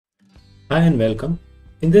Hi and welcome.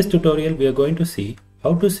 In this tutorial we are going to see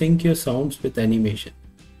how to sync your sounds with animation.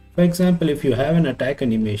 For example, if you have an attack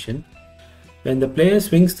animation, when the player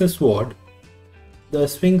swings the sword, the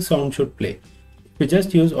swing sound should play. If you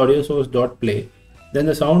just use audio source.play, then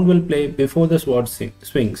the sound will play before the sword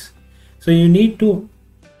swings. So you need to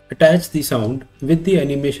attach the sound with the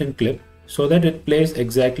animation clip so that it plays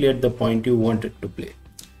exactly at the point you want it to play.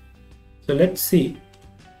 So let's see.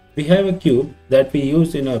 We have a cube that we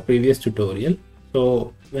used in our previous tutorial.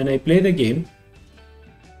 So when I play the game,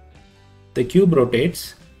 the cube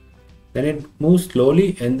rotates, then it moves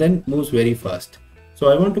slowly and then moves very fast. So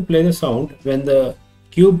I want to play the sound when the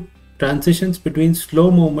cube transitions between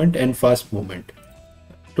slow movement and fast movement.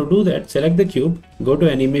 To do that, select the cube, go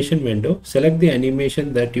to animation window, select the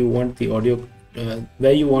animation that you want the audio,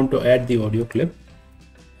 where you want to add the audio clip,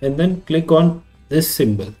 and then click on this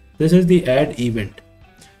symbol. This is the add event.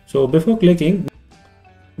 So before clicking,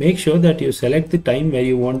 make sure that you select the time where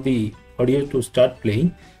you want the audio to start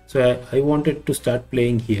playing. So I want it to start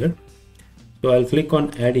playing here. So I'll click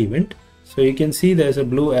on add event. So you can see there's a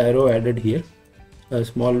blue arrow added here, a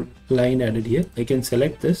small line added here. I can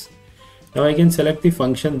select this. Now I can select the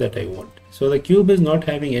function that I want. So the cube is not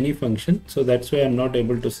having any function, so that's why I'm not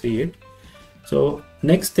able to see it. So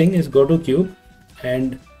next thing is go to cube,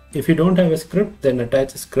 and if you don't have a script, then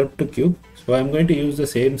attach a script to cube. So I'm going to use the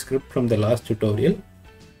same script from the last tutorial.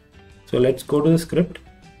 So let's go to the script,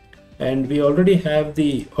 and we already have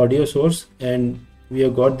the audio source and we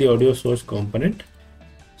have got the audio source component.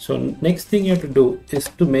 So next thing you have to do is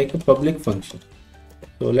to make a public function.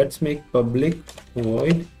 So let's make public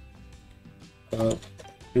void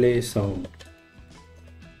play sound.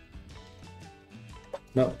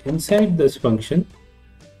 Now inside this function,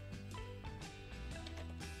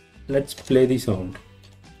 let's play the sound.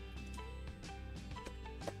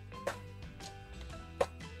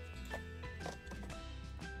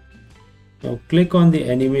 Now click on the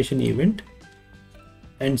animation event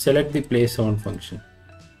and select the play sound function.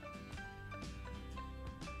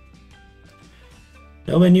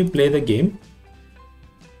 Now when you play the game,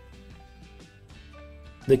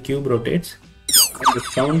 the cube rotates and the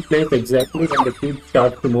sound plays exactly when the cube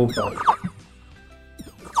starts to move forward.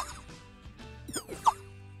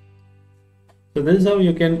 So this is how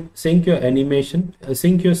you can sync your animation,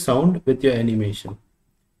 sync your sound with your animation.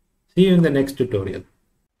 See you in the next tutorial.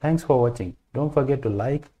 Thanks for watching. Don't forget to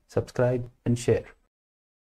like, subscribe and share.